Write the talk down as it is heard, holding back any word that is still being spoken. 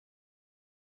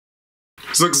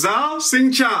Zhao,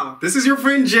 Sing Chao. This is your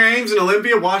friend James in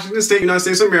Olympia, Washington State, United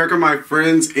States of America. My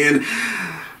friends in,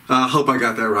 hope I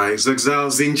got that right.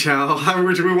 Zhao, Sing Chao.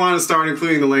 We want to start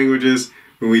including the languages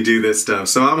when we do this stuff.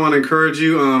 So I want to encourage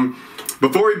you,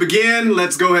 before we begin,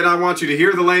 let's go ahead. I want you to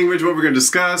hear the language, what we're going to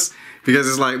discuss, because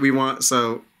it's like we want,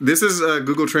 so this is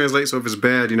Google Translate, so if it's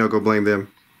bad, you know, go blame them.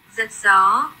 Giật,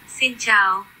 xin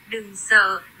chào, đừng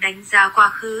sợ, đánh giá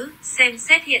quá khứ, xem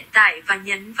xét hiện tại và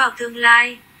nhấn vào tương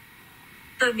lai.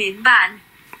 Tôi mến bạn.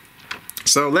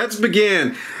 So let's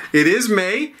begin. It is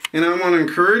May, and I want to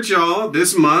encourage y'all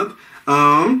this month.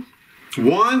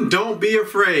 One, don't be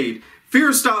afraid.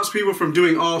 Fear stops people from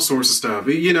doing all sorts of stuff.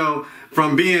 You know,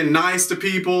 from being nice to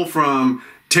people, from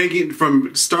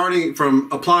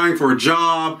applying for a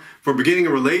job, for beginning a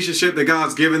relationship that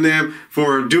God's given them,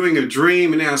 for doing a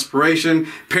dream and aspiration.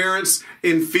 Parents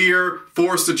in fear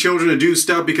force the children to do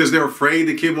stuff because they're afraid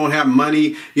the kid won't have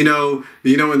money, you know,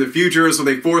 in the future. So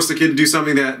they force the kid to do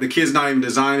something that the kid's not even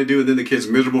designed to do, and then the kid's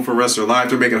miserable for the rest of their life.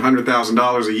 They're making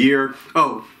 $100,000 a year.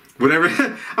 Oh, whatever.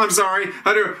 I'm sorry.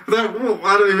 I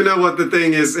don't even know what the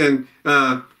thing is. And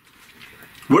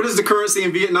what is the currency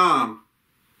in Vietnam?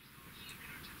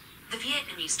 The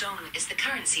Vietnamese dong is the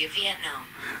currency of Vietnam.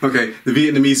 Okay, the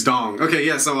Vietnamese dong. Okay,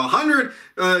 yeah, so 100,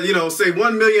 say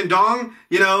 1 million dong,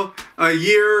 a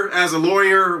year as a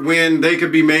lawyer when they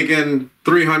could be making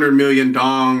 300 million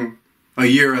dong a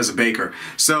year as a baker.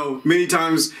 So many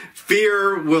times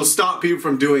fear will stop people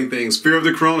from doing things. Fear of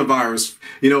the coronavirus,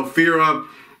 fear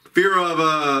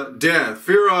of death,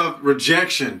 fear of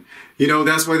rejection.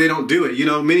 That's why they don't do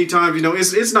it. Many times,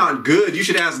 it's not good. You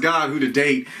should ask God who to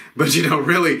date. But,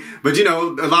 really,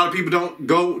 a lot of people don't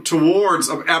go towards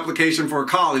an application for a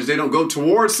college. They don't go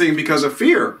towards things because of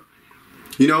fear.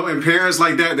 And parents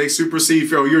like that, they supersede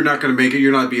fear. Oh, you're not going to make it.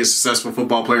 You're not going to be a successful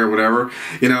football player or whatever.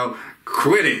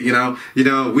 Quit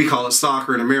it, we call it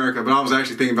soccer in America, but I was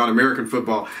actually thinking about American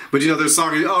football. But there's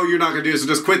soccer, oh, you're not going to do it, so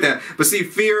just quit that. But see,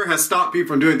 fear has stopped people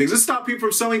from doing things. It's stopped people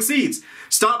from sowing seeds.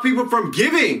 Stop people from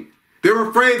giving. They're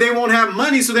afraid they won't have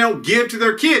money, so they don't give to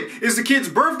their kid. It's the kid's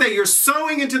birthday. You're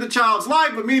sowing into the child's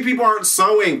life, but many people aren't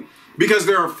sowing because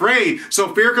they're afraid.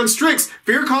 So fear constricts.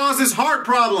 Fear causes heart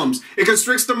problems. It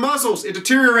constricts the muscles. It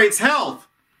deteriorates health.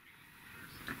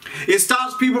 It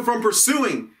stops people from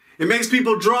pursuing. It makes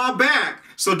people draw back.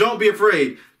 So don't be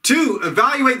afraid. 2,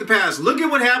 evaluate the past. Look at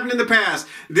what happened in the past.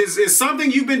 This is something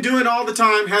you've been doing all the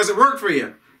time. Has it worked for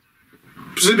you?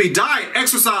 Should be diet,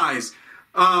 exercise,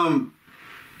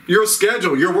 your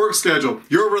schedule, your work schedule,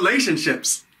 your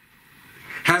relationships.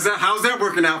 How's that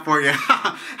working out for you?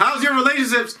 How's your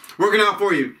relationships working out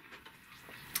for you?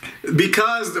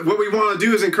 Because what we want to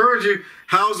do is encourage you.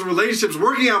 How's the relationships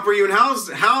working out for you, and how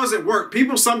does it work?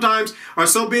 People sometimes are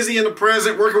so busy in the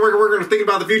present, working, and thinking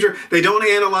about the future, they don't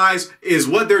analyze, is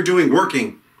what they're doing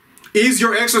working? Is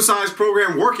your exercise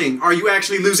program working? Are you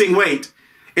actually losing weight?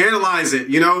 Analyze it.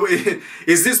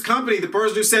 Is this company, the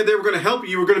person who said they were going to help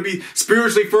you, were going to be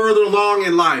spiritually further along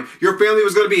in life? Your family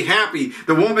was going to be happy.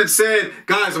 The woman said,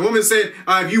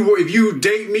 if you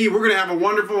date me, we're going to have a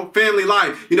wonderful family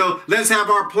life. Let's have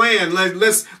our plan.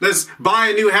 Let's buy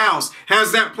a new house.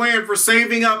 Has that plan for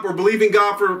saving up or believing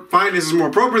God for finances more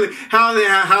appropriately?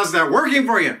 How's that working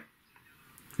for you?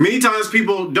 Many times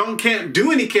people can't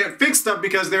fix stuff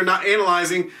because they're not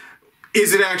analyzing,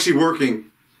 is it actually working?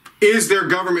 Is their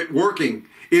government working?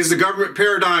 Is the government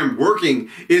paradigm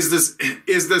working? If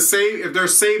they're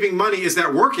saving money, is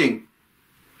that working?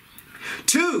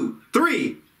 2,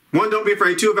 3. 1, don't be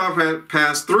afraid. 2, about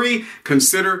past. 3,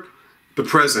 consider the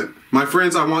present. My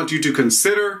friends, I want you to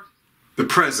consider the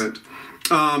present.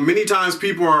 Many times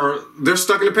they're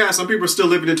stuck in the past. Some people are still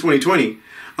living in 2020.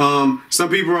 Some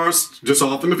people are just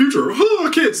off in the future. Oh,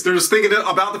 kids, they're just thinking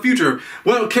about the future.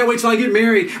 Well, can't wait till I get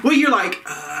married. Well, you're like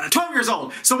 12 years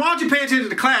old, so why don't you pay attention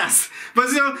to class? But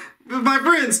my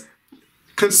friends,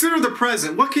 consider the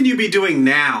present. What can you be doing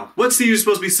now? What seed are you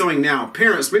supposed to be sowing now?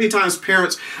 Parents, many times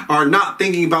parents are not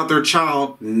thinking about their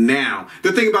child now.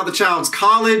 They're thinking about the child's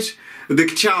college, the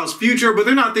child's future, but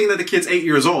they're not thinking that the kid's 8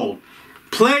 years old.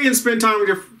 Play and spend time with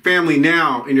your family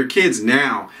now and your kids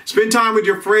now. Spend time with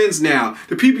your friends now,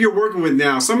 the people you're working with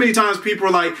now. So many times people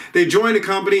are like, they join a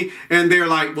company and they're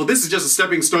like, well, this is just a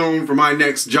stepping stone for my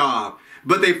next job.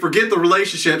 But they forget the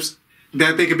relationships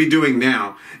that they could be doing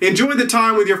now. Enjoy the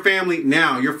time with your family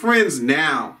now, your friends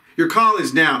now, your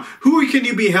college now. Who can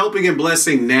you be helping and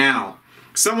blessing now?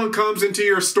 Someone comes into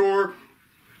your store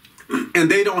and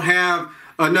they don't have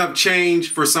enough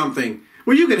change for something.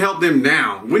 Well, you can help them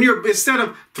now. Instead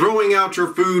of throwing out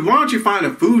your food, why don't you find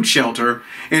a food shelter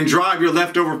and drive your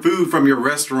leftover food from your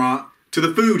restaurant to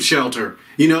the food shelter,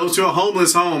 you know, to a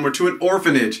homeless home or to an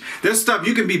orphanage. There's stuff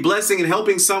you can be blessing and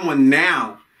helping someone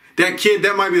now. That kid,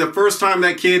 that might be the first time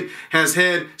that kid has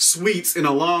had sweets in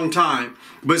a long time.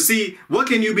 But see, what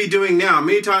can you be doing now?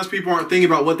 Many times people aren't thinking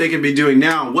about what they can be doing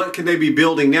now. What can they be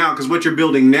building now? Because what you're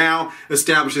building now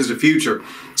establishes the future.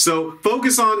 So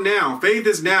focus on now. Faith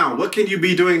is now. What can you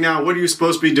be doing now? What are you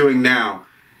supposed to be doing now?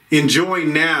 Enjoy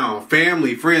now.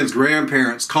 Family, friends,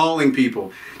 grandparents, calling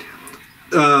people.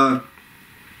 Consider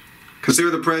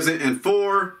the present. And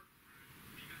 4,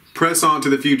 press on to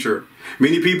the future.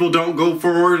 Many people don't go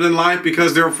forward in life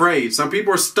because they're afraid. Some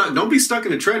people are stuck. Don't be stuck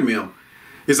in a treadmill.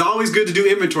 It's always good to do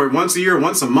inventory once a year,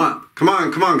 once a month. Come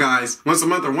on, guys. Once a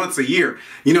month or once a year.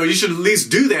 You know, you should at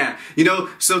least do that, you know,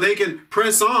 so they can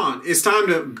press on. It's time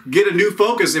to get a new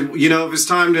focus. And, you know, if it's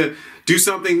time to do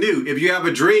something new. If you have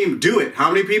a dream, do it.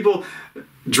 How many people,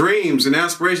 dreams and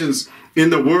aspirations in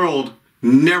the world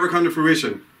never come to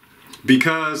fruition?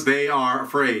 Because they are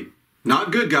afraid.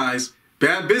 Not good, guys.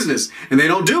 Bad business. And they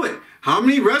don't do it. How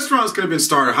many restaurants could have been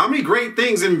started? How many great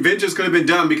things, inventions could have been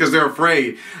done because they're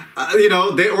afraid? You know,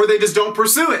 they just don't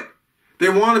pursue it. They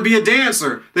want to be a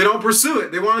dancer. They don't pursue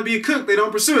it. They want to be a cook. They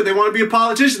don't pursue it. They want to be a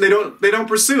politician. They don't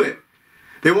pursue it.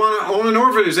 They want to own an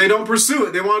orphanage. They don't pursue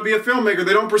it. They want to be a filmmaker.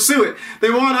 They don't pursue it. They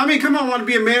want to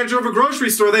be a manager of a grocery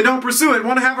store. They don't pursue it.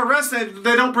 Want to have a restaurant.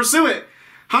 They don't pursue it.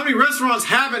 How many restaurants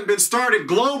haven't been started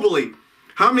globally?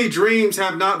 How many dreams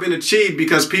have not been achieved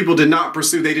because people did not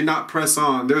pursue, they did not press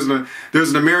on? There's an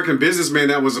American businessman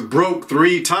that was broke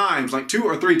 3 times, like 2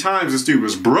 or 3 times this dude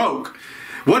was broke.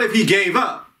 What if he gave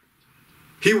up?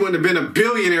 He wouldn't have been a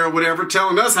billionaire or whatever,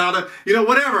 telling us how to, you know,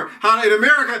 whatever, how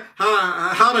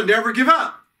to never give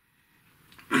up.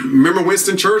 Remember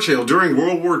Winston Churchill during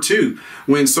World War II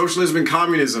when socialism and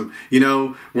communism, you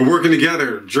know, were working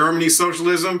together. Germany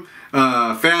socialism,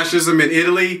 fascism in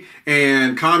Italy,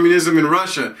 and communism in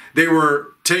Russia. They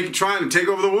were trying to take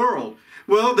over the world.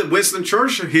 Well, the Winston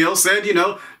Churchill said, you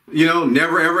know,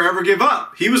 never, ever, ever give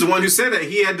up. He was the one who said that.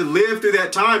 He had to live through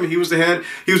that time, and he was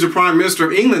the Prime Minister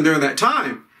of England during that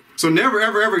time. So never,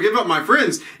 ever, ever give up, my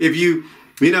friends. If you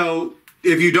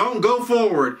don't go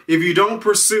forward, if you don't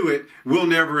pursue it, we'll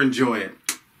never enjoy it.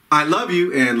 I love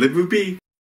you, and live with peace.